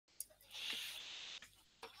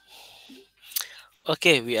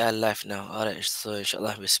Okay, we are live now. Alright, so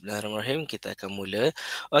insyaAllah Bismillahirrahmanirrahim, kita akan mula.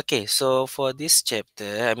 Okay, so for this chapter,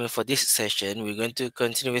 for this session, we're going to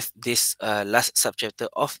continue with this last subchapter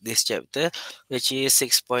of this chapter, which is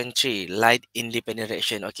 6.3, light independent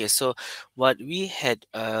reaction. Okay, so what we had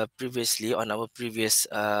previously on our previous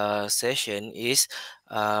session is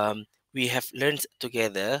we have learned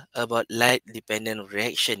together about light dependent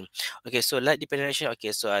reaction. Okay, so light dependent reaction.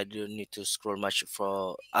 Okay, so I don't need to scroll much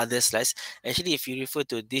for other slides. Actually, if you refer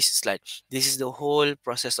to this slide, this is the whole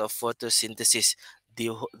process of photosynthesis.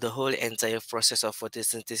 The whole entire process of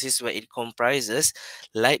photosynthesis, where it comprises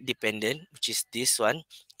light dependent, which is this one,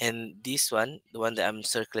 and this one, the one that I'm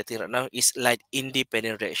circulating right now, is light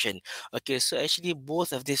independent reaction. Okay, so actually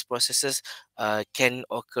both of these processes can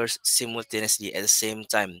occur simultaneously at the same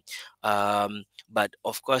time. But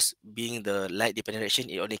of course, being the light dependent reaction,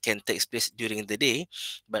 it only can take place during the day.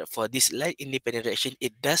 But for this light independent reaction,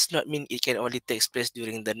 it does not mean it can only take place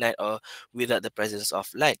during the night or without the presence of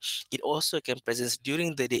light. It also can presence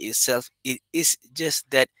during the day itself. It is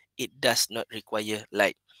just that it does not require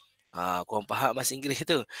light. Korang faham bahasa Inggeris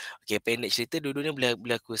tu? Okay, pendek cerita, dua-duanya boleh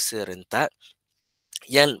berlaku serentak.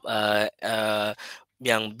 Yang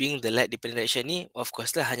being the light dependent reaction ni, of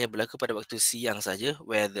course lah, hanya berlaku pada waktu siang saja,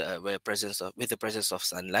 where presence of with the presence of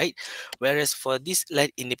sunlight. Whereas for this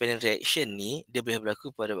light independent reaction ni, dia boleh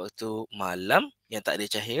berlaku pada waktu malam yang tak ada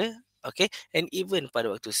cahaya. Okay, and even pada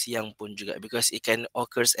waktu siang pun juga, because it can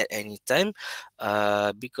occurs at any time,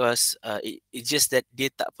 because it's just that dia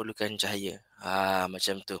tak perlukan cahaya.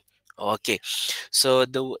 Macam tu. Okay, so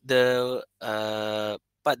the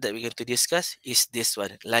part that we're going to discuss is this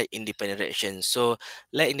one, light independent reaction. So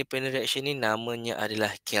light independent reaction ni namanya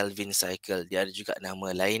adalah Kelvin cycle. Dia ada juga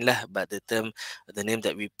nama lain lah, but the name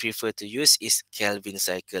that we prefer to use is Kelvin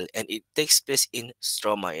cycle, and it takes place in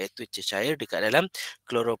stroma, iaitu cecair dekat dalam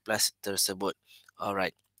chloroplast tersebut.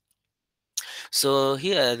 Alright. So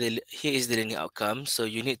here is the learning outcome. So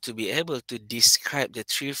you need to be able to describe the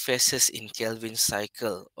three phases in Kelvin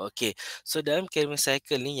cycle. Okay. So dalam Kelvin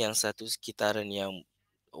cycle ni, yang satu sekitaran yang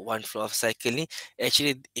one flow of cycle ni,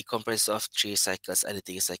 actually it comprises of three cycles. Ada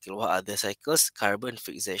tiga cycle. What are the cycles? Carbon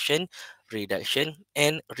fixation, reduction,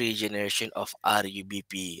 and regeneration of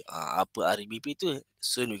RUBP. Apa RUBP tu?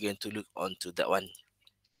 Soon we're going to look on to that one.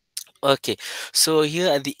 Okay, so here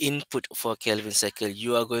are the input for Kelvin cycle.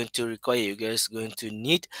 You guys going to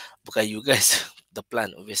need, bukan you guys, the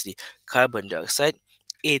plant obviously, carbon dioxide,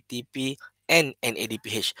 ATP, and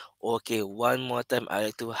NADPH. Okay, one more time, I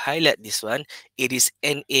like to highlight this one. It is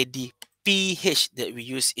NADPH that we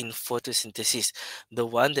use in photosynthesis. The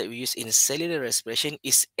one that we use in cellular respiration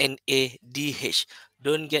is NADH.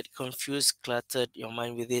 Don't get confused, cluttered your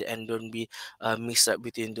mind with it, and don't be mixed up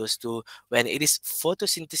between those two. When it is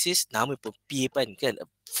photosynthesis, nama pun P kan,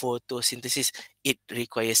 photosynthesis, it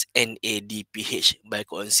requires NADPH. By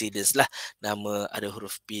coincidence lah, nama ada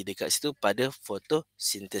huruf P dekat situ pada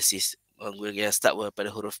photosynthesis. Yang start pada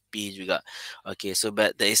huruf P juga. Okay, so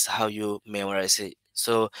but that is how you memorize it.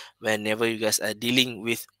 So whenever you guys are dealing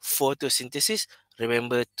with photosynthesis,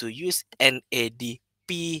 remember to use NADPH.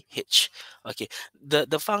 Okay,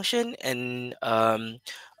 the function and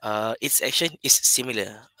its action is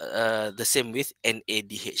similar, the same with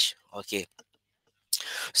NADH. Okay,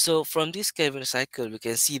 so from this Kelvin cycle, we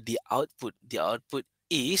can see the output. The output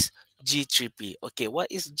is G3P. Okay,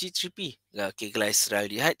 what is G3P? Okay,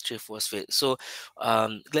 glyceraldehyde 3-phosphate. So,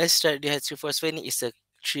 glyceraldehyde 3-phosphate is a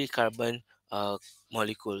 3-carbon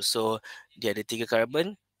molecule. So, dia ada 3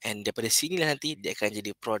 carbon, and daripada sinilah nanti dia akan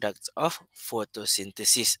jadi product of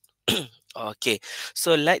photosynthesis. Okay,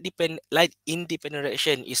 so light independent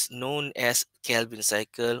reaction is known as Kelvin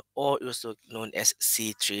cycle, or also known as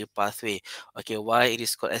C3 pathway. Okay, why it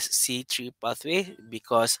is called as C3 pathway?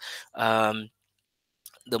 Because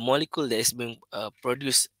the molecule that is being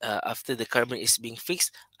produced after the carbon is being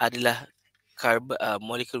fixed adalah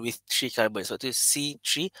molecule with 3 carbons. So it is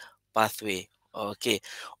C3 pathway. Okay,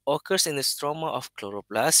 occurs in the stroma of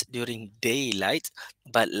chloroplast during daylight,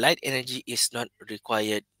 but light energy is not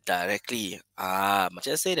required directly.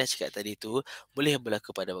 Macam saya dah cakap tadi tu, boleh berlaku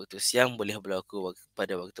pada waktu siang, boleh berlaku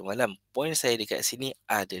pada waktu malam. Point saya dekat sini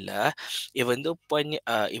adalah, even though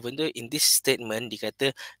in this statement dikata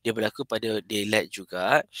dia berlaku pada daylight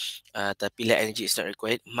juga, tapi light energy is not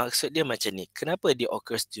required. Maksud dia macam ni. Kenapa dia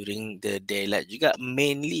occurs during the daylight juga?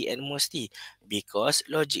 Mainly and mostly because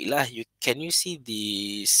logic lah. Can you see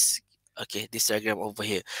this? Okay, this diagram over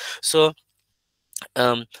here. So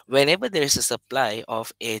whenever there is a supply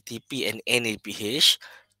of ATP and NADPH,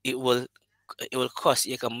 it will cause,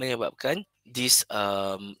 ia akan menyebabkan this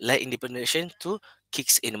light independent reaction to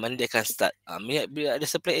kicks in, mana dia akan start. Bila ada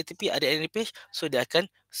supply ATP, ada NADPH, so dia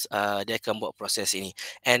akan buat proses ini.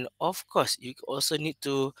 And of course, you also need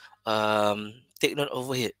to take note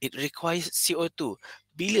over here. It requires CO2.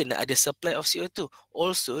 Bila nak ada supply of CO2?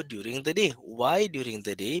 Also during the day. Why during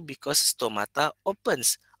the day? Because stomata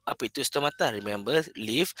opens. Apa itu stomata? Remember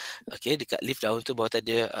leaf. Okay, dekat leaf daun tu bawah tu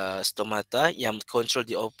ada stomata yang control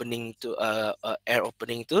the opening tu, air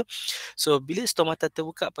opening tu. So bila stomata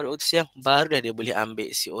terbuka pada waktu siang, baru dia boleh ambil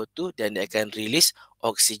CO2 dan dia akan release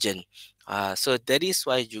oksigen. So that is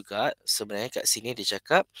why juga sebenarnya kat sini dia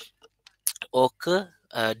cakap occur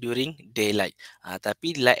during daylight.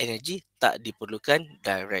 Tapi light energy tak diperlukan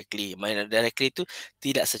directly. Mana directly itu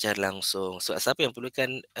tidak secara langsung. So siapa yang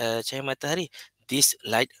perlukan cahaya matahari? These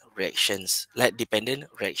light reactions, light dependent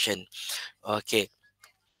reaction. Okay.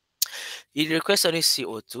 It requires only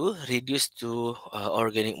CO2 reduced to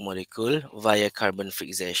organic molecule via carbon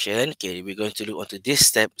fixation. Okay, we're going to look onto this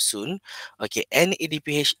step soon. Okay,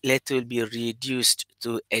 NADPH later will be reduced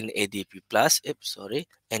to NADP plus.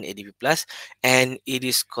 NADP plus, and it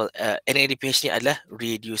is called NADPH ni adalah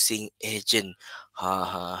reducing agent.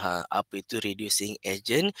 Apa itu reducing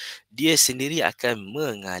agent? Dia sendiri akan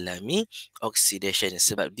mengalami oxidation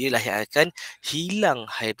sebab dia lah yang akan hilang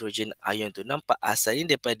hidrogen ion tu. Nampak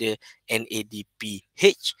asalnya daripada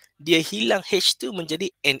NADPH, dia hilang H tu menjadi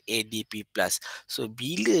NADP+. So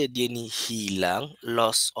bila dia ni hilang,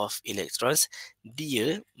 loss of electrons,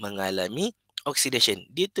 dia mengalami oxidation.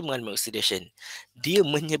 Dia tu mengalami oxidation. Dia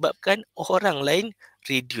menyebabkan orang lain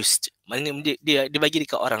reduced. Maknanya dia bagi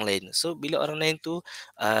dekat orang lain. So bila orang lain tu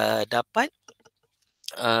dapat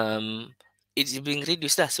it's being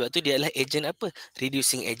reduced lah. Sebab tu dia adalah agent apa?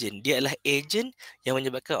 Reducing agent. Dia adalah agent yang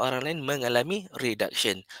menyebabkan orang lain mengalami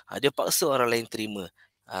reduction. Dia paksa orang lain terima.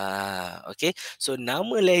 Okay. So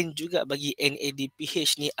nama lain juga bagi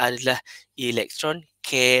NADPH ni adalah electron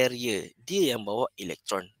carrier. Dia yang bawa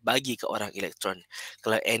elektron. Bagi ke orang elektron.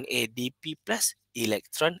 Kalau NADP plus,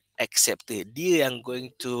 electron acceptor. Dia yang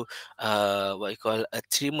going to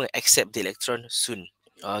terima, accept the electron soon.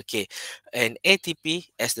 Okay. And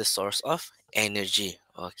ATP as the source of energy.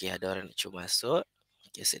 Okay, ada orang nak cuba masuk.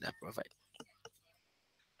 Okay, saya dah provide.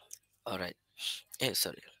 Alright.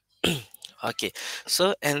 Sorry. Okay,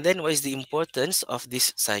 so and then what is the importance of this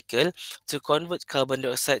cycle? To convert carbon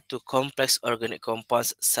dioxide to complex organic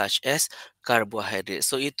compounds such as carbohydrates.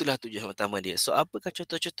 So itulah tujuan utama dia. So apakah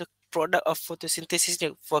contoh-contoh product of photosynthesis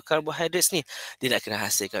ni for carbohydrates ni? Dia nak kena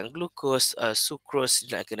hasilkan glucose, sucrose,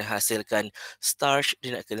 dia nak kena hasilkan starch,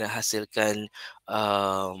 dia nak kena hasilkan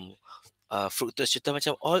fructose. Contoh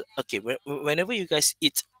macam whenever you guys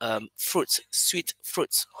eat fruits, sweet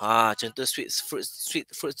fruits, contoh sweet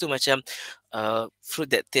fruits tu macam fruit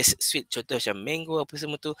that taste sweet, contoh macam mango apa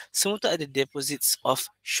semua tu ada deposits of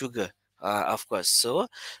sugar, of course. So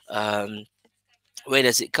where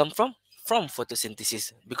does it come from? From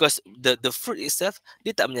photosynthesis, because the fruit itself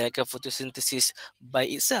dia tak menjalankan photosynthesis by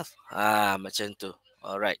itself. Macam tu.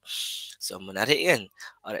 Alright, so menarik kan?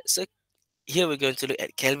 Alright, so here we're going to look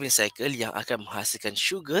at Kelvin cycle yang akan menghasilkan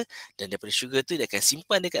sugar, dan daripada sugar tu dia akan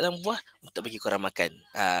simpan dekat dalam buah untuk bagi korang makan.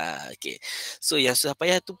 Okay. So yang susah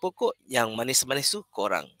payah tu pokok, yang manis-manis tu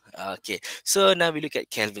korang. Okay. So now we look at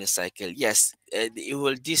Kelvin cycle. Yes,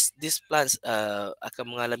 these plants akan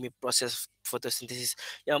mengalami proses photosynthesis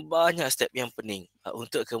yang banyak step yang pening.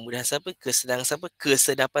 Untuk kemudahan siapa? Kesenangan siapa?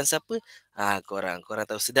 Kesedapan siapa? Korang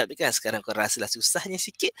tahu sedap kan? Sekarang korang rasalah susahnya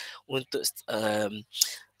sikit untuk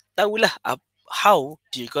tahulah how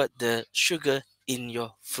do you got the sugar in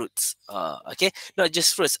your fruits. Okay, not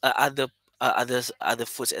just fruits, other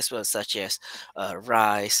foods as well, such as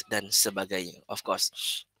rice dan sebagainya, of course.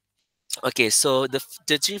 Okay, so the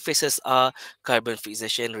three phases are carbon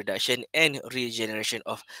fixation, reduction, and regeneration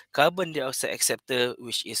of carbon dioxide acceptor,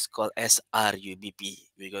 which is called as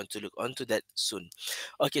RUBP. We're going to look onto that soon.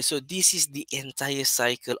 Okay, so this is the entire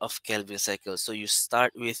cycle of Kelvin cycle. So you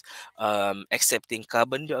start with accepting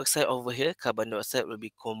carbon dioxide over here. Carbon dioxide will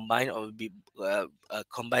be combined or will be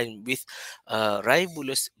combined with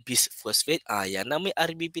ribulose bisphosphate. Yang namanya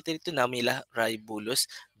RBP tadi tu namanya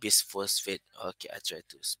ribulose bisphosphate. Okay, I try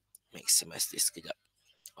to maximize this sekejap.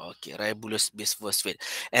 Okay, ribulose bisphosphate.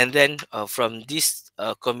 And then from this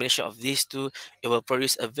combination of these two, it will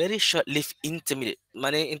produce a very short-lived intermediate.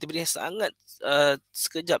 Mana intermediate sangat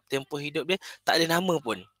sekejap tempoh hidup dia, tak ada nama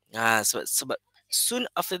pun. Sebab soon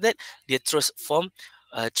after that, dia terus form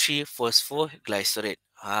 3-phosphoglycerate.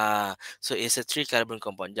 So it's a 3 carbon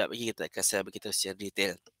compound. Sekejap lagi kita akan saya beritahu secara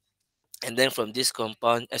detail. And then from this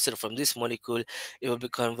compound, from this molecule, it will be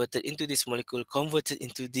converted into this molecule, converted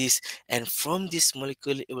into this, and from this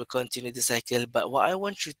molecule, it will continue the cycle. But what I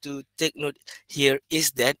want you to take note here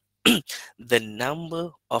is that the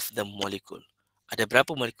number of the molecule. Ada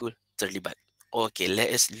berapa molekul terlibat? Okay,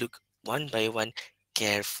 let us look one by one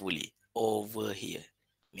carefully over here.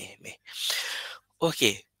 Meh, meh.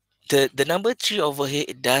 Okay, the number 3 over here,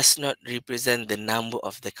 it does not represent the number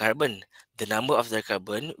of the carbon. The number of the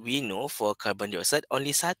carbon, we know for carbon dioxide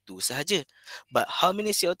only satu sahaja. But how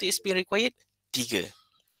many CO2 is being required? Tiga.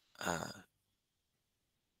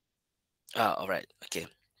 Alright, okay.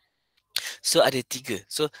 So ada tiga.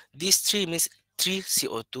 So these three means 3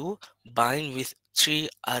 CO2 bind with 3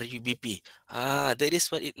 RUBP. That is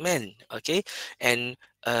what it meant. Okay. And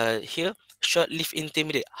here, short-lived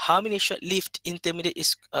intermediate. How many short-lived intermediate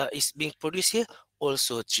is being produced here?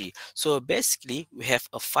 Also 3. So basically, we have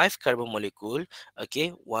a 5 carbon molecule.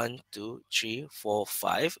 Okay, 1, 2, 3, 4,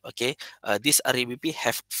 5. Okay, this RUBP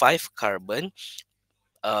have 5 carbon.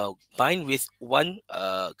 Bind with one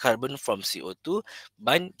carbon from CO2,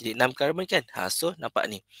 bind jadi 6 carbon kan. So nampak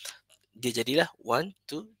ni, dia jadilah 1,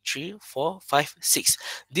 2, 3, 4, 5, 6.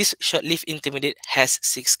 This short-lived intermediate has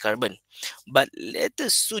 6 carbon, but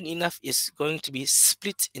later soon enough is going to be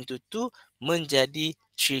split into 2 menjadi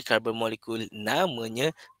 3 carbon molecule,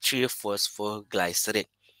 namanya 3-phosphoglycerate.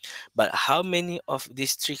 But how many of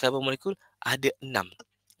these 3 carbon molecule? Ada 6.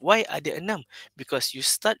 Why ada 6? Because you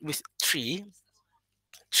start with 3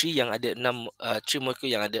 yang ada 6 3 molekul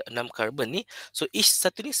yang ada 6 carbon ni, so each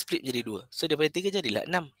satu ni split jadi 2. So daripada 3 jadilah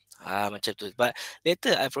 6. Macam tu. But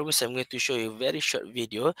later I promise I'm going to show you a very short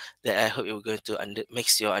video that I hope you're going to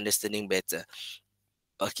makes your understanding better.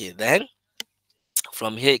 Okay, then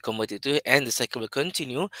from here it converted to, and the cycle will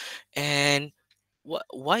continue. And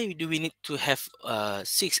why do we need to have 6,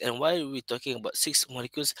 and why are we talking about 6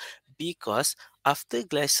 molecules? Because after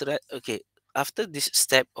glyceride, okay, after this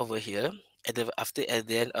step over here, at the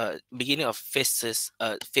end, beginning of phase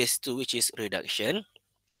 2, which is reduction,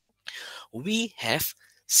 we have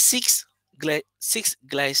 6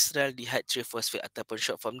 glyceraldehyde triphosphate ataupun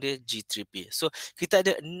short form dia G3P. So kita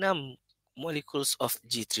ada 6 molecules of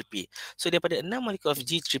G3P. So daripada 6 molecule of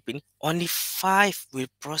G3P ni, only 5 will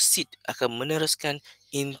proceed, akan meneruskan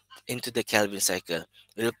into the Kelvin cycle.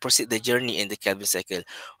 Will proceed the journey in the Kelvin cycle.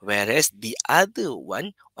 Whereas the other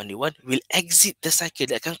one, only one will exit the cycle.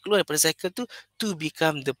 Dia akan keluar daripada cycle tu to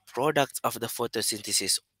become the product of the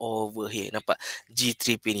photosynthesis over here. Nampak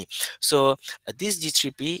G3P ni. So this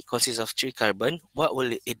G3P consists of 3 carbon. What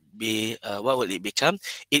will it be? What will it become?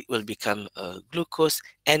 It will become glucose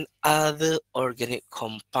and other organic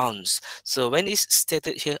compounds. So when it's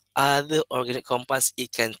stated here, other organic compounds,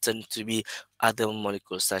 it can turn to be other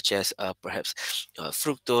molecules such as perhaps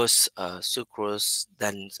fructose, sucrose,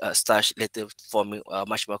 then starch, later forming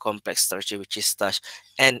much more complex starch, which is starch,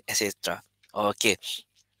 and etc. Okay.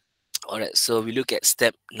 Alright, so we look at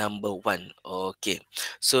step number 1. Okay,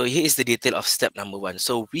 so here is the detail of step number 1.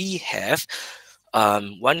 So we have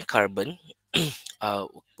one carbon,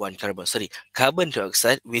 carbon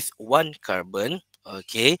dioxide with 1 carbon,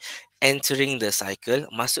 okay, entering the cycle,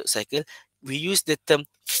 masuk cycle. We use the term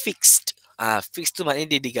fixed. Fixed tu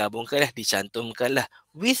maknanya dia digabungkan lah, dicantumkan lah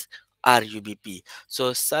with RUBP. So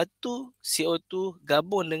satu CO2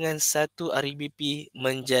 gabung dengan satu RUBP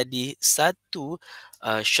menjadi satu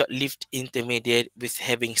short-lived intermediate with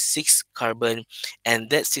having 6 carbon, and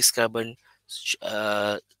that 6 carbon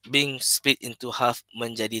being split into half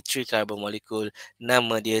menjadi 3 carbon molecule,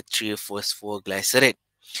 nama dia 3-phosphoglycerate.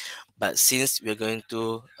 But since we're going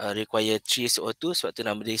to require 3 CO2, sebab tu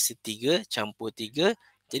nama dia 3 campur 3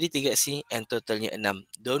 jadi 3 sini, and totalnya 6.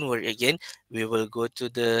 Don't worry again, we will go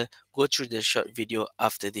through the short video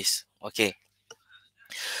after this. Okay.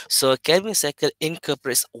 So Kelvin cycle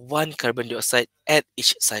incorporates 1 carbon dioxide at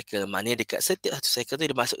each cycle. Maknanya dekat setiap satu cycle tu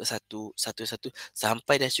dia masuk ke satu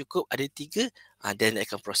sampai dah cukup ada 3, then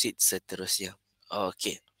akan proceed seterusnya.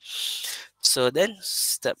 Okay. So then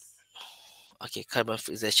step, okay, carbon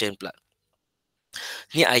fixation pula.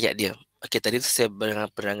 Ni ayat dia. Okay, tadi tu saya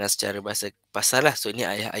perangan secara bahasa pasar lah. So ni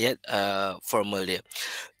ayat formal dia.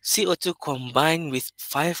 CO2 combined with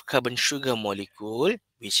 5 carbon sugar molecule,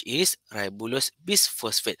 which is ribulose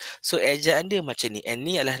bisphosphate. So ejaan dia macam ni. And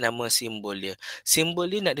ni adalah nama simbol dia. Simbol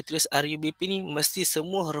dia nak ditulis RUBP ni mesti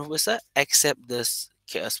semua huruf besar except the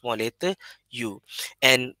small letter U.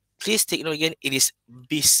 And please take note again, it is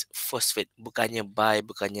bisphosphate. Bukannya bi,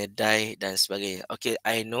 bukannya di dan sebagainya. Okay,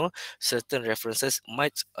 I know certain references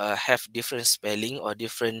might have different spelling or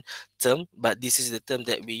different term, but this is the term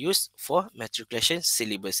that we use for matriculation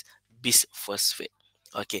syllabus, bisphosphate.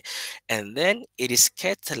 Okay, and then it is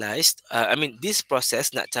catalyzed. This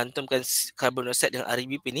process nak cantumkan carbon monoxide dengan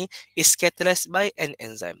RBP ni is catalyzed by an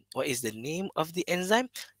enzyme. What is the name of the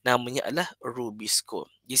enzyme? Namanya adalah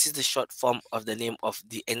Rubisco. This is the short form of the name of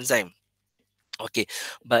the enzyme. Okay,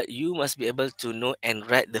 but you must be able to know and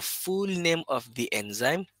write the full name of the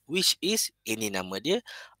enzyme, which is, ini nama dia,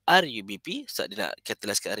 RUBP. So dia nak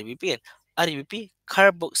catalyze ke RUBP kan? RUBP,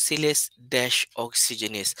 carboxylase dash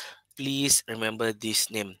oxygenase. Please remember this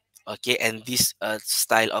name. Okay, and this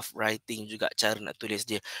style of writing juga, cara nak tulis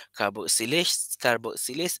dia, carboxylase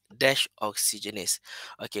dash oxygenase.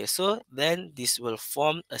 Okay, so then this will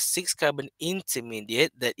form a 6 carbon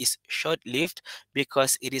intermediate that is short-lived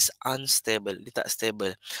because it is unstable. Dia tak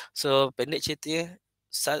stable. So pendek ceritanya,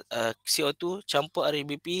 CO2 campur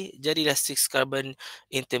RBP jadilah 6 carbon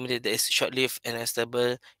intermediate that is short-lived and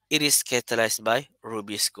unstable. It is catalyzed by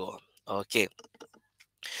Rubisco. Okay.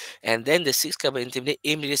 And then the 6 carbon intermediate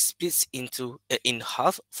immediately splits in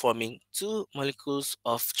half, forming 2 molecules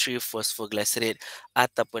of 3-phosphoglycerate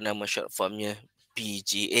ataupun nama short formnya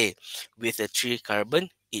PGA with a 3 carbon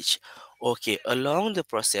each. Okay, along the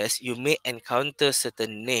process, you may encounter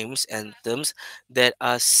certain names and terms that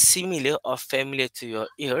are similar or familiar to your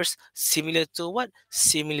ears. Similar to what?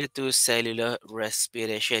 Similar to cellular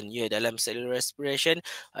respiration. Ya, dalam cellular respiration,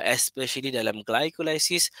 especially dalam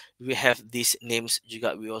glycolysis, we have these names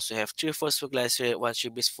juga. We also have 3-phosphoglycerate,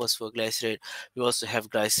 1,3-bis phosphoglycerate. We also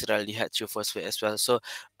have glyceraldehyde 3-phosphate as well. So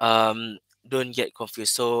don't get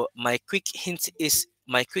confused. So my quick hint is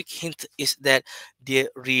that dia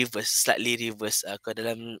slightly reverse. Kalau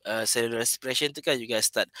dalam cellular respiration tu kan, you guys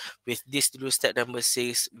start with this dulu, step number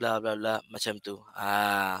 6, blah blah blah, macam tu.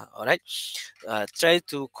 Alright. Try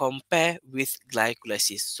to compare with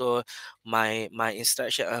glycolysis. So my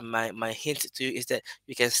instruction, my hint to you is that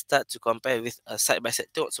you can start to compare with side by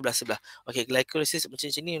side. Tengok sebelah-sebelah. Okay, glycolysis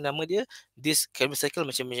macam ni nama dia. This chemical cycle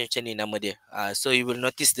macam ni nama dia. So you will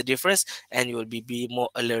notice the difference and you will be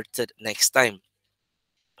more alerted next time.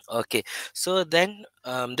 Okay, so then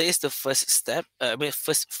there is the first step,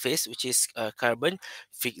 first phase, which is carbon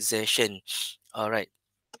fixation. Alright,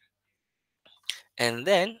 and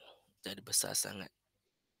then jadi besar sangat.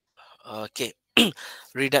 Okay,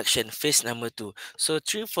 reduction phase number 2. So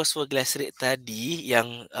 3-phosphoglycerate tadi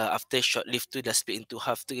yang after short-lived tu dah split into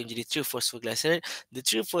half tu yang jadi 3-phosphoglycerate. The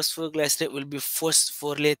 3-phosphoglycerate will be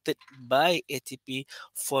phosphorylated by ATP,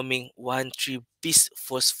 forming 1,3-bis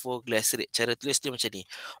phosphoglycerate. Cara tulis dia macam ni.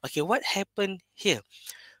 Okay, what happened here?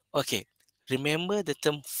 Okay, remember the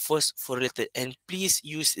term phosphorylated and please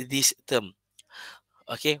use this term.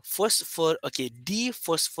 Okay,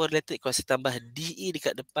 dephosphorylated, kalau saya tambah DE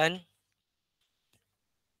dekat depan,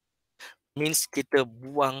 means kita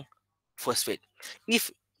buang phosphate.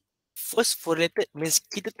 If phosphorylated means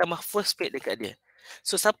kita tambah phosphate dekat dia.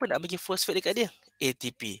 So siapa nak bagi phosphate dekat dia?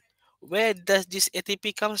 ATP. Where does this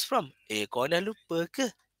ATP comes from? Kau dah lupa ke?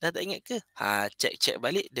 Dah tak ingat ke? Check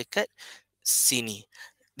balik dekat sini.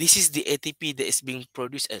 This is the ATP that is being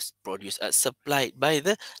supplied by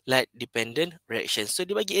the light dependent reaction. So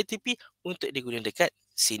dia bagi ATP untuk digunakan dekat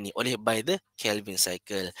sini by the Kelvin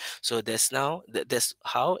cycle. So that's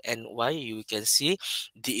how and why you can see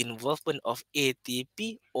the involvement of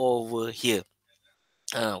ATP over here.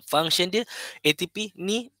 Function dia ATP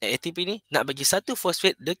ni nak bagi satu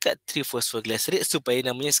fosfat dekat 3-phosphoglycerate supaya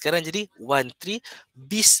namanya sekarang jadi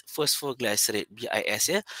 1,3-bis phosphoglycerate, BIS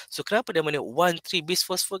ya. So kenapa namanya 1,3-bis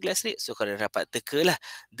phosphoglycerate? So kalau dapat tekalah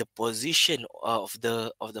the position of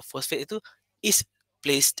the phosphate itu is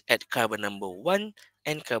placed at carbon number 1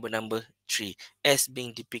 and carbon number 3 as being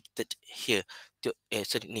depicted here.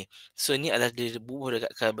 So ni adalah dia bubuh dekat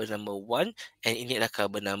carbon number 1 and ini adalah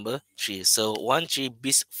carbon number 3. So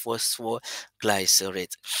 1,3-bis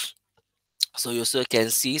phosphoglycerate. So you also can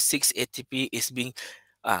see 6 ATP is being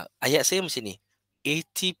ayat saya macam ni.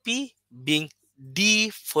 ATP being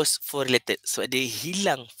dephosphorylated. So dia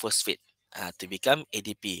hilang phosphate to become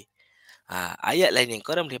ADP. Ayat lain yang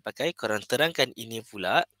korang boleh pakai, korang terangkan ini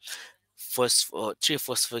pula.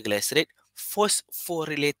 3-phosphoglycerate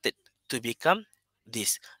phosphorylated to become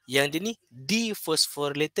this. Yang dia ni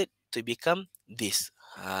dephosphorylated to become this.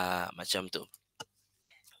 Macam tu.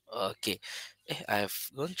 Okay. I've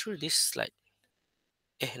gone through this slide.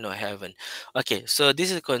 No, I haven't. Okay, so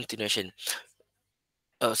this is a continuation.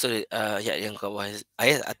 Oh, sorry. Yang bawah.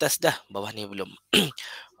 Ayat atas dah. Bawah ni belum.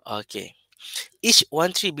 Okay. Each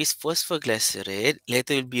 1,3-bis phosphoglycerate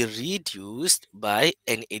later will be reduced by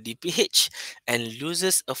an ADPH and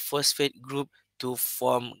loses a phosphate group to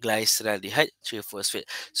form glyceraldehyde 3-phosphate.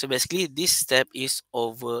 So basically, this step is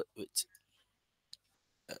over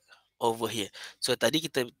here. So tadi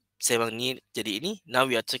kita Sembang ni jadi ini. Now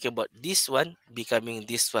we are talking about this one becoming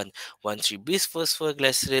this one. 1,3-bis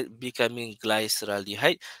phosphoglycerate becoming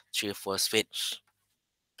glyceraldehyde 3-phosphate.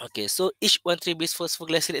 Okay, so each 1,3-bis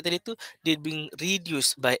phosphoglycerate tadi tu dia being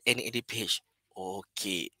reduced by NADPH.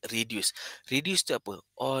 Okay, reduce. Reduce tu apa?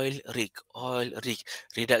 Oil rig. Oil rig.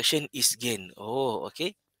 Reduction is gain. Oh,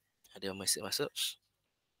 okay. Ada masuk masuk.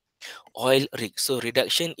 Oil rig. So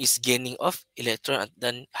reduction is gaining of electron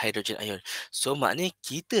dan hydrogen ion. So maknanya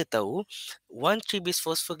kita tahu 1,3-bis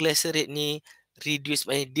phosphoglycerate ni reduce,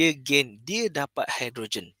 maknanya dia gain, dia dapat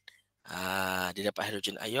hydrogen. Dia dapat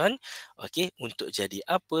hydrogen ion. Okey, untuk jadi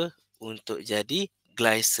apa? Untuk jadi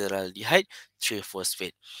glyceraldehyde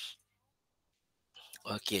 3-phosphate.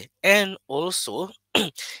 Okay, and also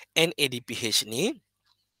NADPH ni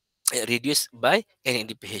reduced by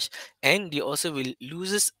NADPH, and they also will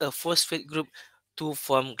loses a phosphate group to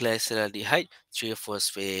form glyceraldehyde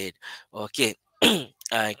 3-phosphate. Okay.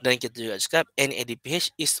 Dan kita juga cakap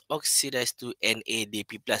NADPH is oxidized to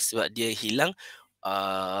NADP+ sebab dia hilang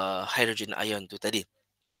hydrogen ion tu tadi,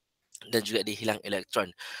 dan juga dia hilang elektron.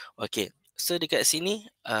 Okay, so dekat sini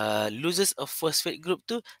loses of phosphate group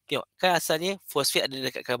tu, tengok kan asalnya phosphate ada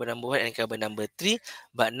dekat carbon number 1 and carbon number 3,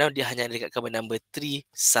 but now dia hanya ada dekat carbon number 3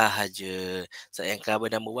 sahaja. So yang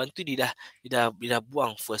carbon number 1 tu dia dah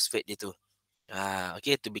buang phosphate dia tu.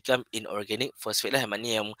 Okay, to become inorganic phosphate lah.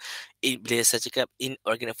 Maknanya bila saya cakap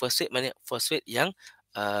inorganic phosphate, maknanya phosphate yang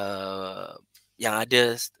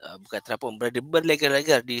ada bukan terapung, berada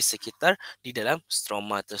berlegar-legar di sekitar di dalam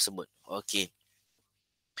stroma tersebut. Okay.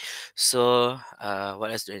 So,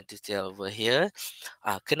 what else do I need to tell over here?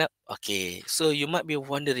 Okay, so you might be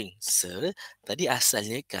wondering, sir, tadi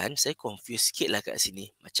asalnya kan saya confuse sikit lah kat sini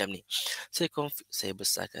macam ni. Saya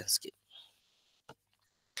besarkan sikit.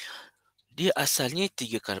 Dia asalnya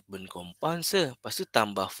 3 karbon compound sir. Lepas tu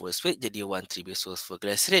tambah fosfat jadi 1,3-bis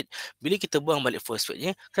phosphoglycerate. Bila kita buang balik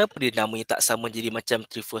fosfatnya, kenapa dia namanya tak sama jadi macam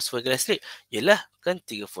 3-phosphoglycerate? Yalah, kan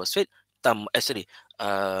 3 fosfat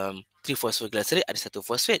 3-phosphoglycerate ada 1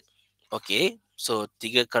 fosfat. Okey, so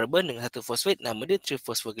 3 karbon dengan 1 fosfat, nama dia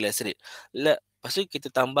 3-phosphoglycerate. Lepas tu kita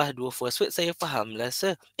tambah 2 fosfat, saya faham lah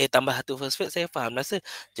sir. Tambah 1 fosfat, saya faham lah sir.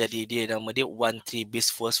 Jadi dia nama dia 1,3-bis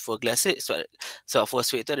phosphoglycerate. Sebab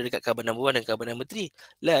fosfat itu ada dekat carbon number 1 dan carbon number 3.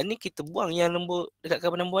 Lah ni kita buang yang nombor dekat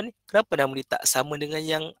carbon number 1 ni. Kenapa nama dia tak sama dengan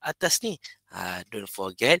yang atas ni? Don't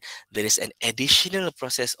forget, there is an additional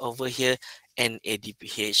process over here,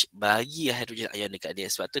 NADPH bagi hydrogen ion dekat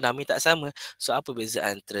dia. Sebab tu nama tak sama. So apa beza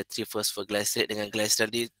antara 3-phosphoglycerate dengan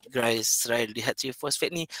glyceraldehyde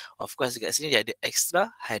 3-phosphate ni? Of course dekat sini dia ada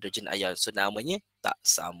extra hydrogen ion. So namanya tak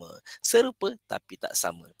sama. Serupa tapi tak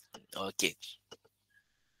sama. Okey.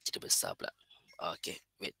 Cerita besar pula. Okay,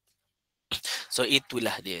 wait. So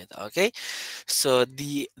itulah dia. Okay. So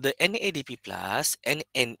the NADP plus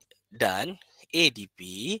dan ADP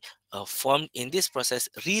formed in this process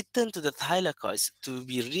return to the thylakoids to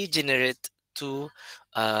be regenerate to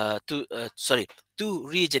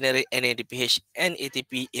regenerate NADPH and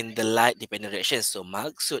ATP in the light dependent reaction. So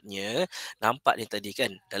maksudnya nampak ni tadi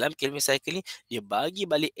kan, dalam Calvin cycle ni dia bagi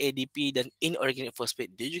balik ADP dan inorganic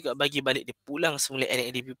phosphate, dia juga bagi balik, dia pulang semula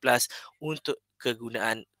NADP plus untuk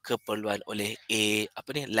kegunaan keperluan oleh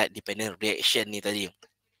light dependent reaction ni tadi.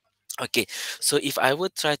 Okay, so if I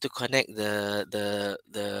would try to connect the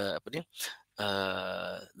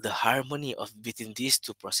harmony of between these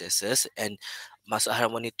two processes, and masuk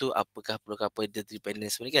harmony tu apakah perlu apa the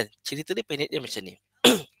dependence ni kan, cerita dia pendek dia macam ni.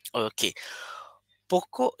 Okay,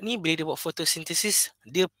 pokok ni bila dia buat fotosintesis,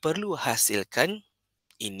 dia perlu hasilkan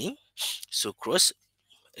ini sucrose,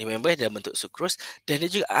 remember dalam bentuk sucrose, dan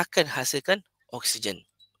dia juga akan hasilkan oksigen.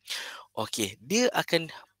 Okay, dia akan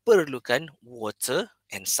perlukan water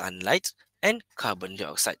and sunlight and carbon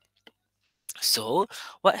dioxide. So,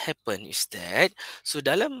 what happen is that, so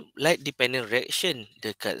dalam light dependent reaction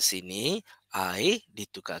dekat sini, air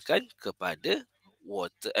ditukarkan kepada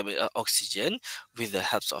oxygen with the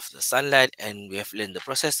help of the sunlight, and we have learned the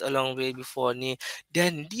process along way before ni,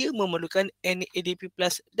 dan dia memerlukan NADP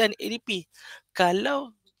plus dan ADP.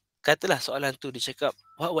 Kalau katalah soalan tu dia cakap,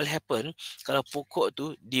 what will happen kalau pokok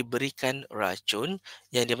tu diberikan racun,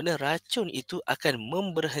 yang di mana racun itu akan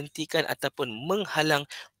memberhentikan ataupun menghalang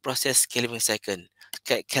proses Calvin cycle.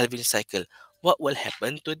 What will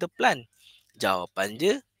happen to the plant? Jawapan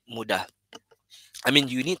dia mudah.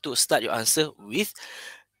 You need to start your answer with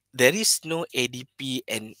there is no ADP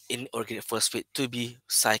and inorganic phosphate to be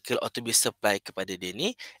cycled or to be supplied kepada dia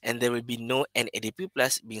ni, and there will be no NADP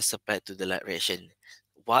plus being supplied to the light reaction.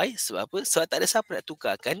 Why? Sebab apa? Sebab tak ada siapa nak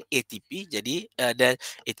tukarkan ATP jadi dan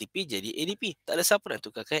ATP jadi ADP. Tak ada siapa nak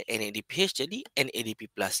tukarkan NADPH jadi NADP+.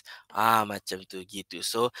 Macam tu gitu.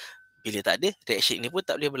 So bila tak ada, reaction ini pun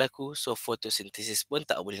tak boleh berlaku. So photosynthesis pun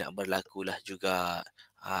tak boleh nak berlaku lah juga.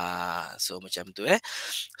 So macam tu.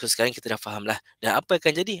 So sekarang kita dah faham lah. Dan apa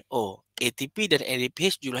akan jadi? Oh, ATP dan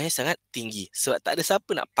NADPH jumlahnya sangat tinggi. Sebab tak ada siapa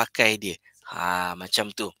nak pakai dia. Macam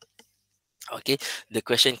tu. Okay, the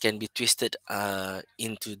question can be twisted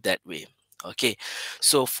into that way. Okay,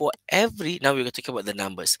 so for every, now we're going to talk about the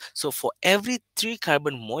numbers. So for every 3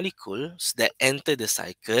 carbon molecules that enter the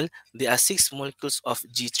cycle, there are 6 molecules of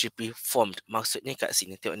G3P formed. Maksudnya kat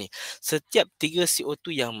sini, tengok ni. Setiap 3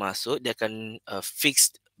 CO2 yang masuk, dia akan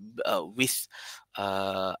fixed with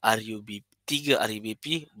RUB, 3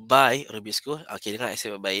 RUBP by Rubisco. Okay, dengar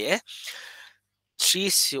saya baik 3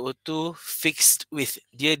 CO2 fixed with,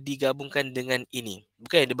 dia digabungkan dengan ini.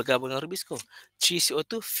 Bukan dia bergabung dengan Rubisco. 3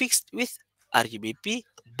 CO2 fixed with RUBP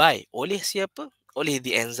by, oleh siapa? Oleh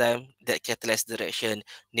the enzyme that catalyze the reaction.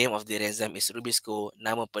 Name of the enzyme is Rubisco.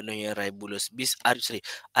 Nama penuhnya ribulose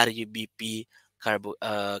RUBP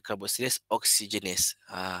carboxylase oxygenase.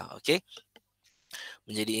 Okay.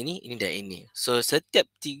 Menjadi ini dan ini. So setiap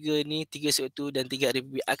 3 ni, 3 CO2 dan 3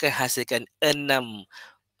 RUBP akan hasilkan 6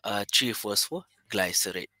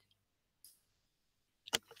 3-phosphoglycerate.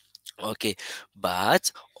 Okay, but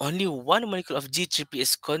only one molecule of G3P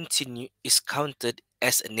is counted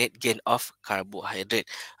as a net gain of carbohydrate.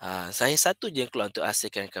 Saya satu je yang keluar untuk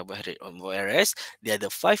hasilkan carbohydrate, whereas the other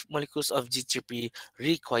 5 molecules of G3P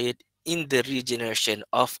required in the regeneration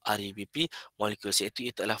of RUBP molecules, iaitu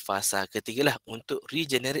adalah fasa ketiga lah untuk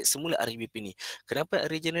regenerate semula RUBP ni. Kenapa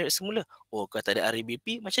regenerate semula? Oh, kalau tak ada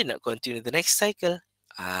RUBP, macam nak continue the next cycle?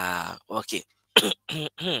 Okay.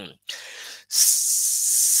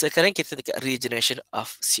 Sekarang kita dekat regeneration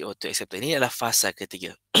of CO2 acceptor. Ini adalah fasa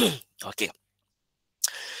ketiga. Okay.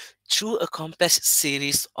 Through a complex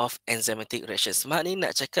series of enzymatic reactions. Maknanya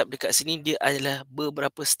nak cakap dekat sini dia adalah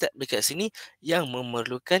beberapa step dekat sini yang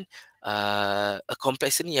memerlukan a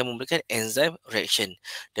complex ni yang memerlukan enzyme reaction.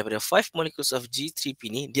 Daripada 5 molecules of G3P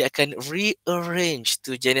ni, dia akan rearrange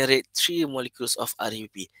to generate 3 molecules of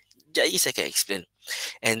RUP. Jadi saya akan explain.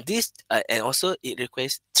 And this and also it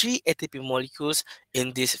requires 3 ATP molecules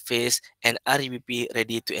in this phase and RUBP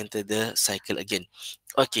ready to enter the cycle again.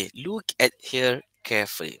 Okay, look at here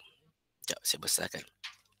carefully. Sekejap, saya besarkan.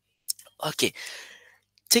 Okay,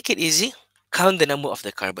 take it easy. Count the number of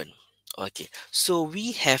the carbon. Okay, so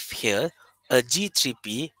we have here a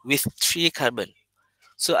G3P with 3 carbon.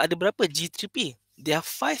 So ada berapa G3P? There are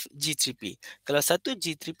 5 G3P. Kalau satu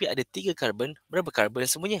G3P ada 3 carbon, berapa carbon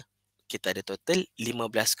semuanya? Kita ada total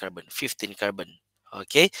 15 carbon, 15 carbon.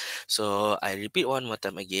 Okay, so I repeat one more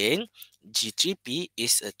time again. G3P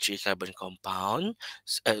is a 3 carbon compound,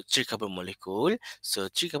 3 carbon molecule.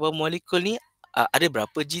 So 3 carbon molecule ni ada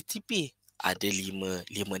berapa G3P? Ada 5.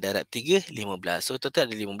 5 darab 3, 15. So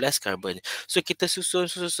total ada 15 carbon. So kita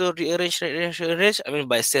susun, rearrange. I mean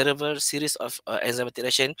by several series of enzymatic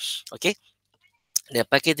reaction. Okay. Dan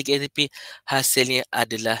pakai 3 ATP, hasilnya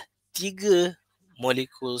adalah 3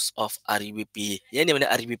 molecules of RUBP. Yang di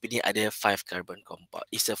mana RUBP ni ada 5 carbon compound.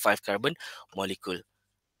 It's a 5 carbon molecule.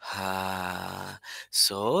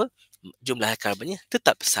 So jumlah karbonnya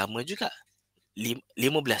tetap sama juga. 15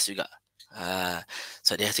 juga.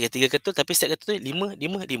 So dia hasilkan 3 ketul, tapi setiap ketul tu 5.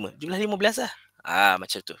 Jumlah 15 lah.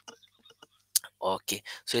 Macam tu. Okay.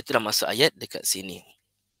 So itulah masuk ayat dekat sini.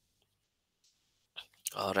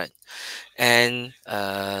 Alright. And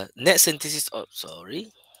net synthesis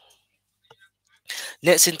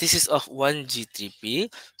of 1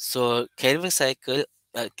 G3P. So Calvin cycle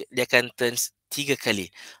dia akan turns 3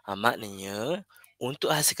 kali. Maknanya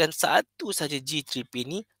untuk hasilkan satu saja G3P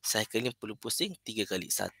ni, cycle ni perlu pusing 3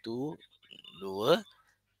 kali. 1, 2,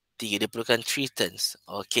 3. Dia perlukan 3 turns.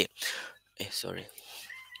 Okay. Sorry.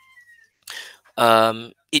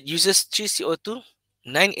 It uses 3 CO2,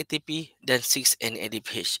 9 ATP dan 6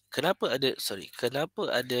 NADPH. Kenapa ada 9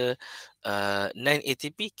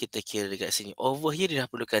 ATP? Kita kira dekat sini. Over here dia dah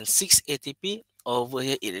perlukan 6 ATP. Over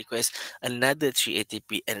here it requires another 3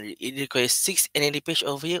 ATP and it requires 6 NADPH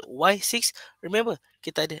over here. Why 6? Remember,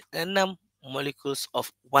 kita ada 6 molecules of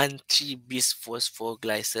 1,3-bis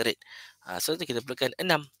phosphoglycerate. So kita perlukan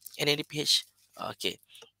 6 NADPH. Okay.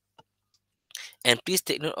 And please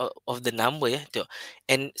take note of the number ya. Tengok.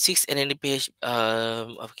 And 6 NADPH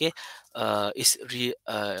okay, is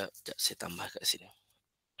saya tambah kat sini.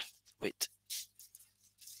 Wait.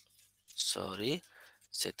 Sorry.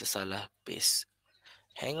 Saya tersalah paste.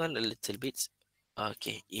 Hang on a little bit.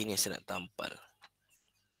 Okay, ini saya nak tampal.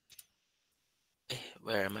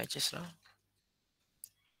 Where am I just now?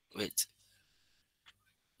 Wait.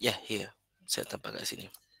 Yeah, here. Saya tambah kat sini.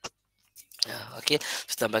 Okay,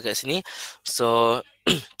 so tambah kat sini. So,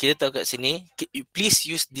 kita tahu kat sini, please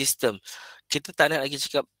use this term. Kita tak nak lagi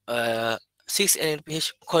cakap 6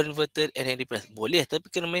 NADPH converted NADPH. Boleh, tapi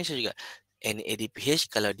kena mention juga. NADPH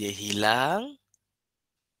kalau dia hilang,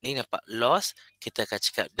 ni nampak loss, kita akan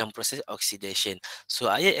cakap dalam proses oxidation. So,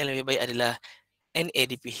 ayat yang lebih baik adalah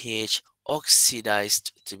NADPH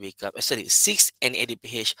oxidized to become 6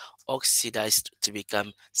 NADPH oxidized to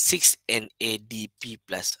become 6 NADP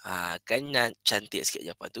plus. Kan cantik sikit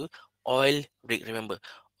jawapan tu. Oil rig, remember,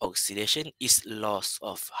 oxidation is loss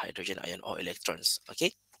of hydrogen ion or electrons.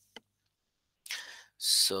 Okay,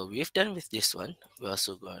 so we've done with this one. We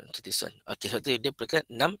also go on to this one. Okay, so dia perlukan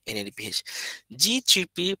 6 NADPH.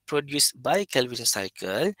 G3P produced by Calvin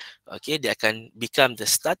cycle, okay, dia akan become the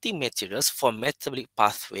starting materials for metabolic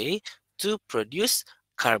pathway to produce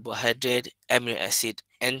carbohydrate, amino acid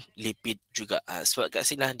and lipid juga. Sebab kat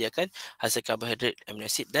sini lah dia akan hasil carbohydrate, amino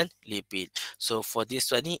acid dan lipid. So for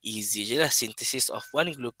this one ni easy je lah. Synthesis of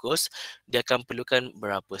one glucose, dia akan perlukan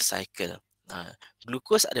berapa cycle.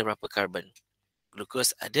 Glucose ada berapa carbon?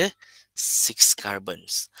 Glucose ada 6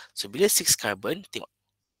 carbons. So bila 6 carbon, tengok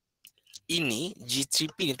ini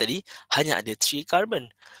G3P ni tadi hanya ada 3 carbon.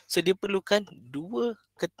 So dia perlukan 2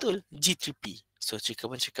 ketul G3P. So 3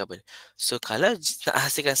 carbon, 3 carbon. So kalau nak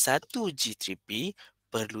hasilkan 1 G3P,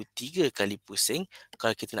 perlu 3 kali pusing.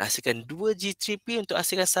 Kalau kita nak hasilkan 2 G3P untuk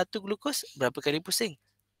hasilkan 1 glukos, berapa kali pusing?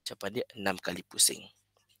 Jawapan dia 6 kali pusing.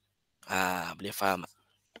 Boleh faham?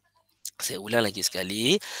 Saya ulang lagi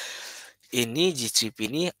sekali. Ini G3P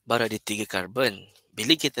ni baru ada 3 karbon.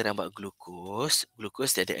 Bila kita nak buat glukos,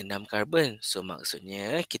 glukos dia ada 6 karbon. So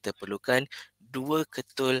maksudnya kita perlukan 2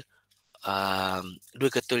 ketul 2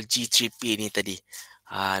 ketul G3P ni tadi.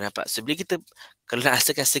 Nampak? So bila kita kalau nak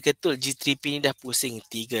hasilkan seketul G3P ni dah pusing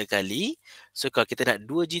 3 kali. So kalau kita nak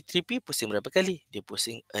 2 G3P pusing berapa kali? Dia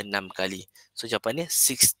pusing 6 kali. So jawapannya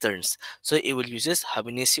 6 turns. So it will uses how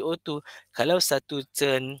many CO2? Kalau satu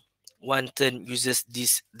turn, one turn uses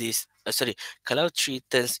this, kalau 3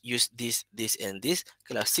 turns use this and this.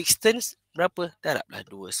 Kalau 6 turns berapa? Darablah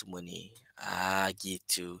 2 semua ni.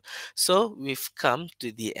 Gitu. So we've come to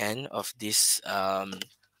the end of this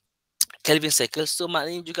Kelvin cycle. So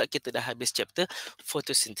maknanya juga kita dah habis chapter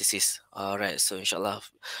photosynthesis. Alright, so insyaAllah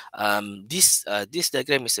this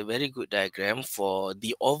diagram is a very good diagram for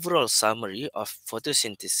the overall summary of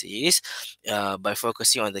photosynthesis by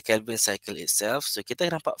focusing on the Kelvin cycle itself. So kita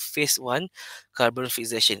nampak phase 1, carbon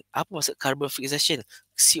fixation. Apa maksud carbon fixation?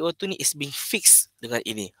 CO2 ni is being fixed dengan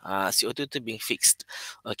ini. CO2 tu being fixed.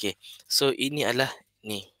 Okay, so ini adalah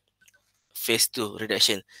ni phase 2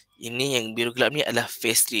 reduction. Ini yang biru gelap ni adalah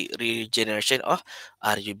phase 3 regeneration of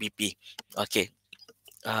RUBP. Okay.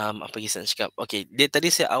 Apa lagi saya nak cakap? Okay, dia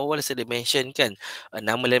tadi saya dah mention kan,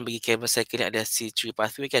 nama lain bagi Calvin cycle ni ada C3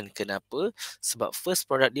 pathway kan. Kenapa? Sebab first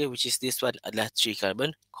product dia, which is this one, adalah 3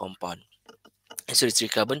 carbon compound. Sorry, 3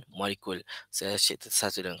 carbon molecule. Saya share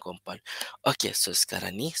satu dengan compound. Okay, so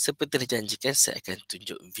sekarang ni seperti dijanjikan, saya akan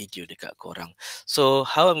tunjuk video dekat korang. So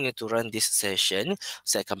how I'm going to run this session,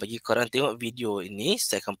 saya akan bagi korang tengok video ini.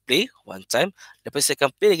 Saya akan play one time. Lepas saya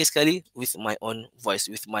akan play lagi sekali with my own voice,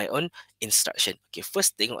 with my own instruction. Okay,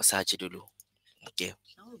 first tengok sahaja dulu. Okay.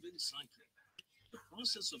 Calvin cycle. The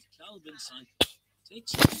process of Calvin cycle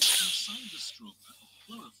takes place inside the stroma of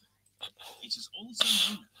chlorophyll. It is also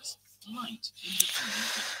known as light independent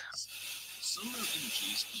phase. Solar energy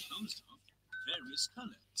is composed of various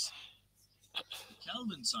colors. The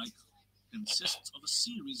Calvin cycle consists of a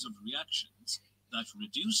series of reactions that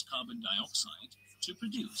reduce carbon dioxide to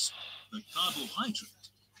produce the carbohydrate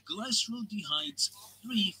glyceraldehydes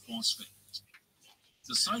 3-phosphate.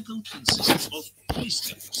 The cycle consists of 3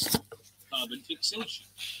 steps: carbon fixation,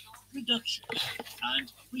 reduction, and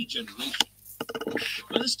regeneration. The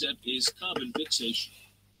first step is carbon fixation.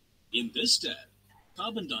 In this step,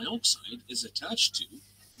 carbon dioxide is attached to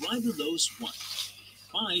ribulose 1,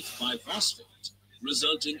 5-biphosphate,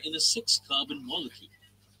 resulting in a 6-carbon molecule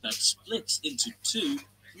that splits into 2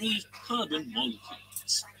 3-carbon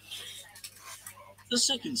molecules. The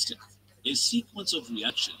second step is sequence of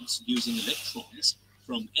reactions using electrons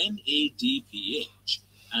from NADPH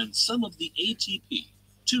and some of the ATP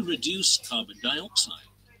to reduce carbon dioxide.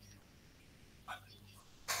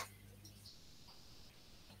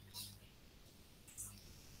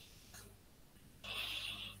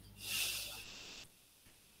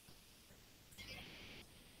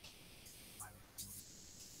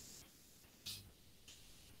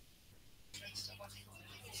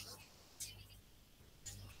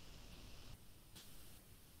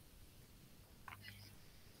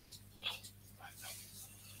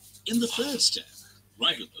 In the third step,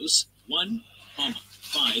 ribulose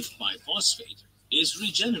 1,5-biphosphate is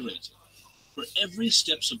regenerated. For every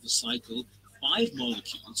steps of the cycle, 5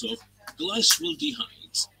 molecules of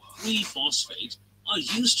glyceraldehydes, 3-phosphate, are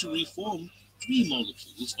used to reform 3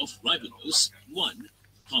 molecules of ribulose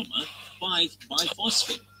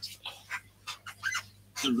 1,5-biphosphate.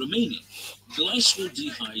 The remaining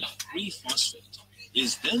glyceraldehyde 3-phosphate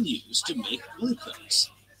is then used to make glucose,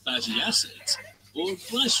 fatty acids, or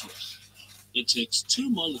glycerol. It takes 2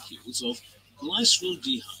 molecules of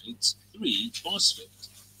glyceraldehydes 3-phosphate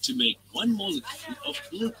to make 1 molecule of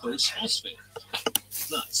glucose phosphate.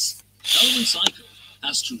 Thus, Calvin cycle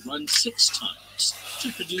has to run 6 times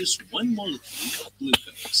to produce 1 molecule of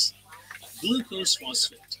glucose. Glucose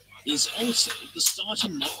phosphate is also the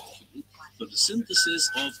starting molecule for the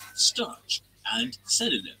synthesis of starch and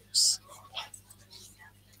cellulose.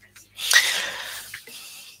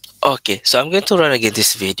 Okay, so I'm going to run again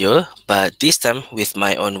this video, but this time with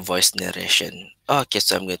my own voice narration. Okay,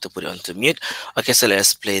 so I'm going to put it onto mute. Okay, so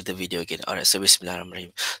let's play the video again. Alright, so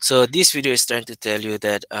Bismillahirrahmanirrahim. So this video is trying to tell you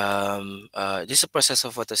that this is a process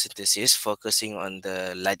of photosynthesis focusing on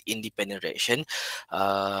the light independent reaction.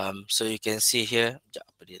 So you can see here, sekejap,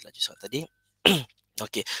 apa dia laju sangat tadi?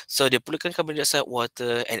 Okay, so dia perlukan carbon dioxide,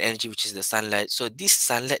 water and energy which is the sunlight. So this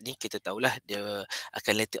sunlight ni kita tahulah dia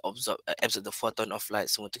akan later absorb the photon of light.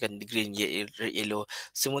 Semua tu kan green, red, yellow.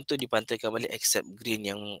 Semua tu dipantulkan balik except green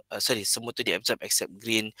yang semua tu diabsorb except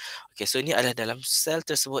green. Okay, so ini adalah dalam sel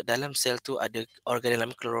tersebut. Dalam sel tu ada organel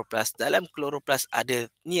namanya chloroplast. Dalam chloroplast ada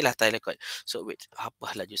ni lah thylakoid. So wait,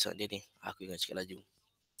 apa laju sangat dia ni? Aku ingat cakap laju.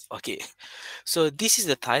 Okay, so this is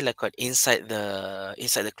the thylakoid inside the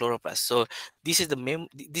chloroplast. So this is the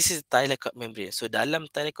thylakoid membrane. So dalam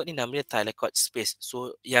thylakoid ni namanya thylakoid space.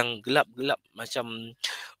 So yang gelap-gelap macam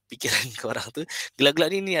pikiran korang tu, gelap-gelap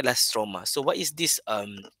ni adalah stroma. So what is this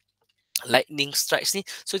lightning strikes ni?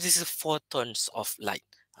 So this is photons of light.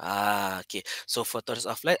 Okay. So photons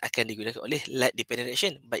of light akan digunakan oleh light dependent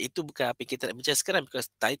reaction. But itu bukan apa yang kita nak bincang sekarang, because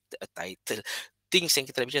title things yang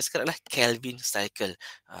kita nak bincang sekarang adalah Kelvin cycle.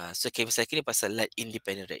 So Kelvin cycle ni pasal light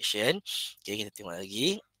independent reaction. Okay, kita tengok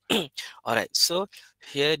lagi. Alright, so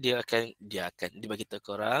here dia akan dibagi tahu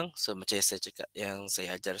korang. So macam yang saya cakap, yang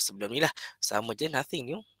saya ajar sebelum ni lah, sama je,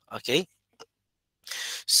 nothing new. Okay.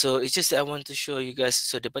 So it's just that I want to show you guys.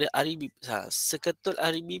 So daripada RBP, seketul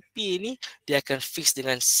RBP ni dia akan fix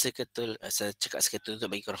dengan seketul, saya cakap seketul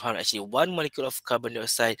untuk bagi korang faham, actually 1 molecule of carbon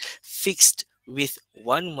dioxide fixed with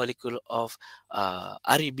 1 molecule of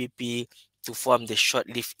RBP to form the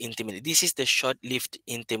short-lived intermediate. This is the short-lived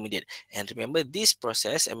intermediate. And remember this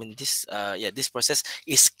process, this process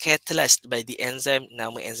is catalyzed by the enzyme.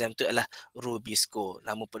 Nama enzyme tu adalah Rubisco.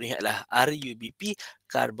 Nama penuhnya adalah RUBP,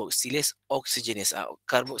 carboxylase oxygenase.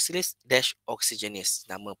 Carboxylase dash oxygenase,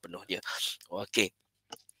 nama penuh dia. Okay.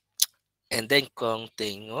 And then korang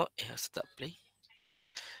tengok, start play.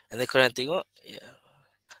 And then korang tengok,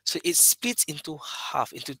 so it splits into half,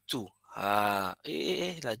 into 2.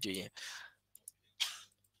 Lajunya.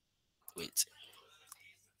 Wait.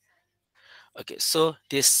 Okay, so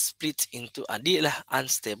dia split into, dia lah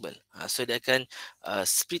unstable. So dia akan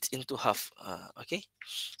split into half. Okay,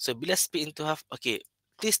 so bila split into half, okay,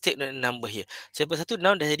 please take note number here. So daripada 1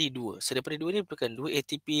 now dah jadi 2. So daripada 2 ni perlukan 2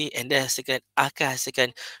 ATP and then akan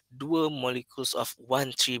hasilkan 2 molecules of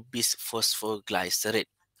 1,3-bis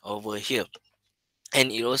phosphoglycerate over here. And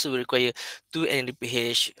it also will require 2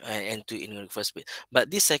 NADPH and 2 inorganic phosphate. But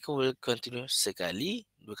this cycle will continue sekali,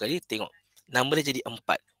 2 kali. Tengok, number dia jadi 4.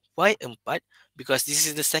 Why 4? Because this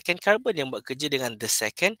is the second carbon yang buat kerja dengan the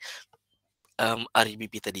second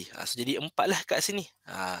RBP tadi. So jadi 4 lah kat sini.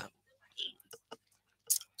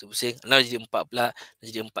 So pusing. Now jadi 4 pula.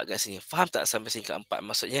 Jadi 4 kat sini. Faham tak sampai sini ke 4?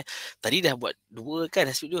 Maksudnya tadi dah buat 2 kan,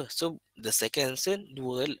 dah split 2. So the second turn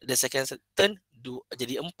 2, the second turn 2,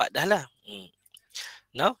 jadi 4 dah lah.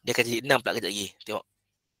 Now dia akan jadi 6 pula kejap lagi. Tengok.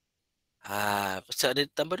 Pasal ada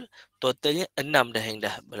tambah tu, totalnya 6 dah yang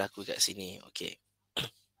dah berlaku kat sini. Okey.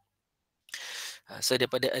 So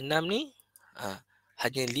daripada 6 ni,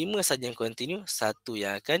 hanya 5 saja yang continue, 1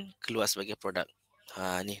 yang akan keluar sebagai produk.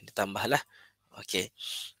 Ni ditambahlah. Okey.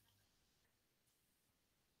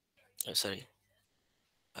 Oh, sorry.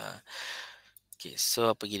 Okey,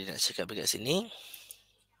 so apa lagi dia nak cakap dekat sini?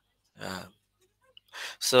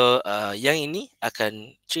 So yang ini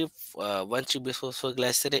akan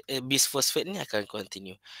 1,3-bis phosphate ni akan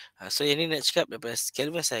continue. So yang ni nak cakap daripada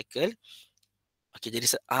Kelvin cycle. Okey, jadi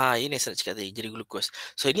ini yang saya nak cakap tadi, jadi glukos.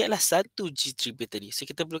 So ini adalah 1 G3P tadi. So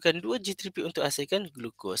kita perlukan 2 G3P untuk hasilkan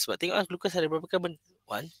glukos. Sebab tengok glukos ada berapa karbon?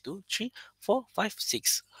 1, 2, 3, 4, 5,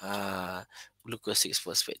 6. Glukos 6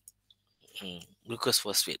 phosphate. Glucose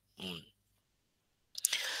phosphate.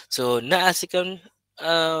 So nak hasilkan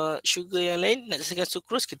sugar yang lain, nak hasilkan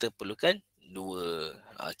sucrose, kita perlukan 2.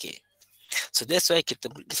 Okay. So that's why kita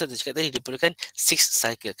cakap tadi diperlukan 6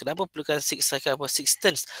 cycle. Kenapa perlukan 6 cycle atau 6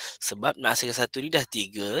 turns? Sebab nak hasilkan satu ni dah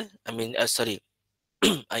 3.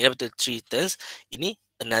 Ya betul, 3 turns. Ini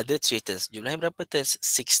another 3 turns. Jumlahnya berapa turns?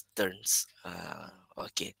 6 turns.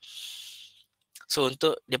 Okay. So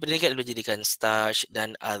untuk daripada ni kan boleh jadikan starch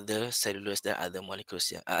dan other cellulose dan other molecules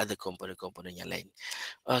yang other komponen-komponen yang lain.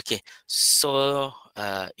 Okay, so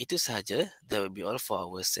itu sahaja. That will be all for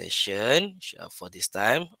our session for this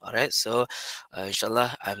time. Alright, so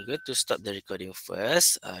insyaAllah I'm going to stop the recording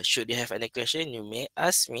first. Should you have any question, you may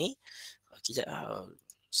ask me. Okay,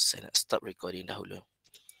 saya nak stop recording dahulu.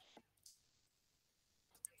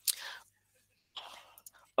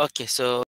 Okay, so